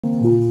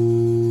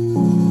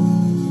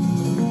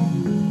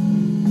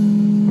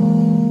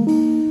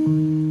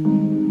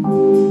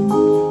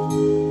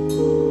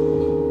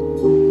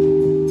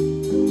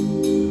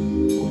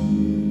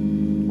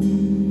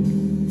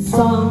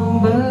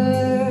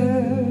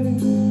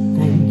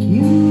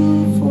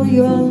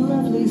your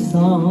lovely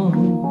song.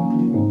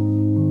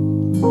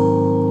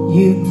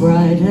 You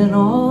brighten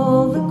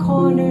all the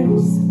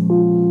corners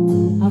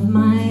of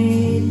my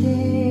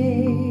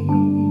day.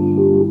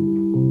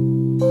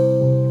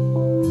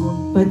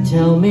 But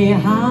tell me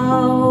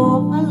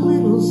how a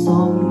little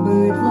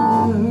songbird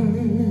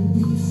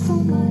learns so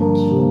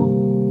much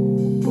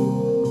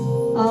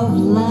of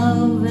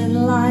love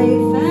and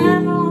life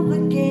and all the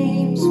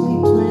games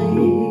we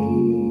play.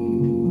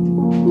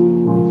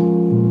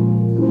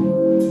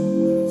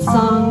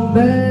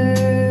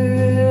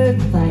 Songbird,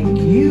 thank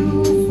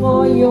you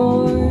for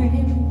your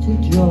hymn to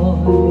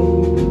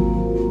joy.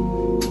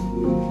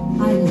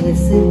 I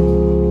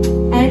listened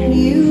and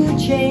you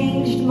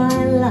changed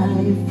my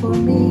life for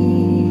me.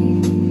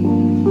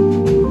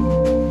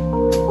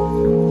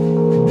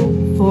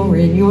 For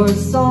in your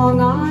song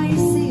I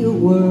see a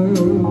world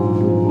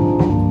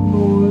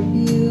more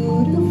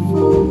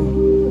beautiful,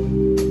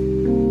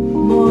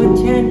 more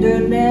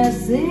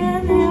tenderness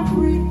in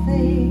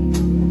everything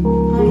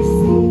I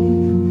see.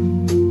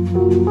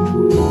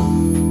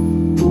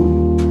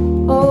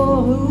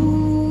 Oh,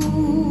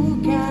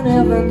 who can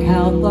ever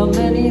count the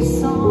many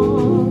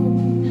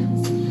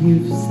songs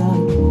you've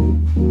sung,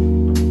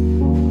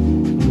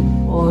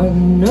 or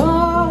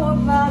know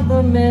about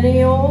the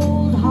many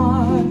old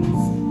hearts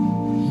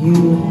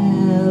you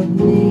have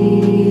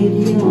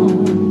made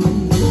young?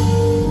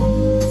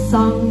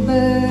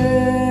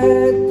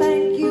 Songbird,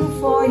 thank you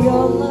for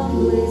your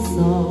lovely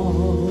song.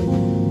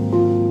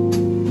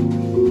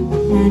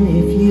 And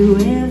if you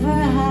ever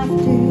have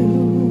to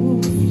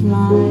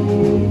fly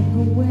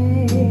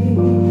away,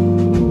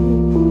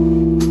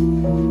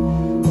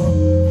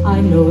 I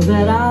know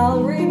that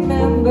I'll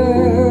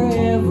remember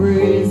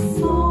every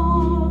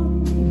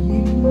song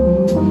you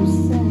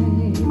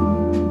sang,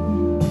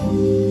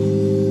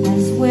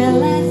 as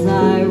well as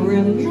I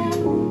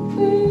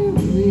remember it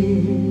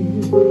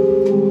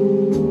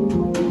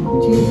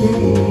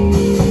today.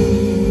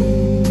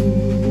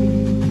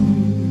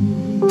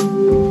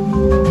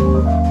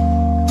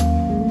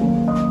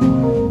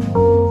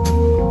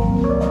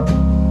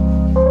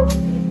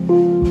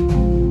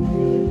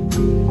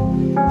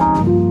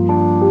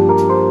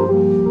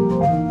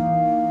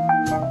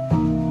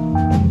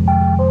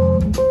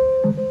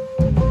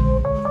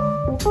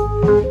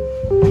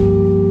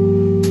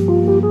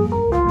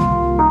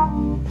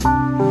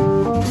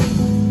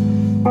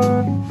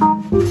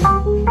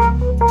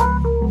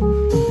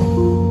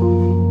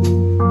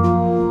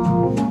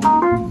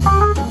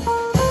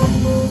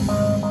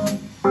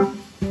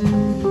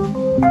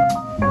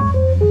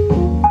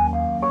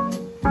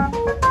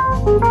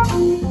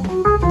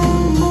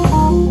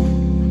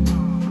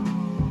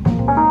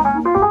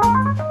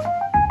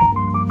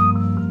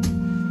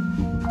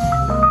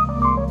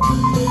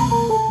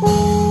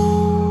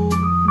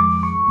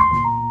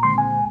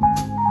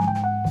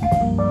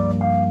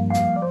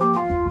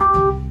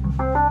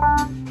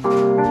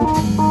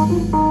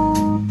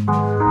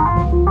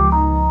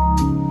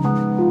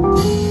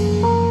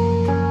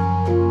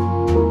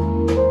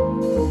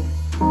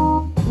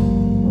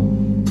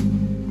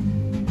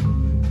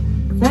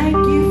 Thank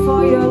you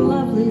for your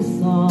lovely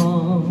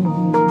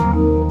song.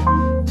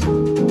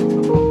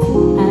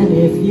 And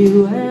if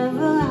you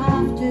ever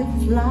have to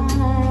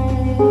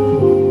fly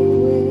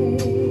away,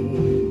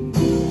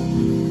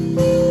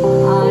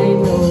 I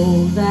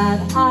know that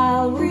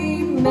I'll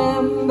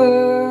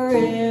remember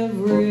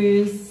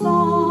every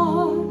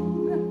song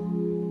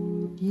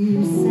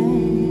you sang,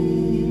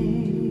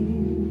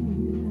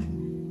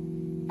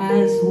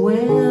 as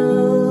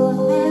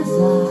well as I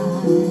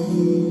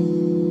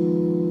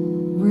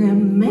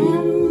remember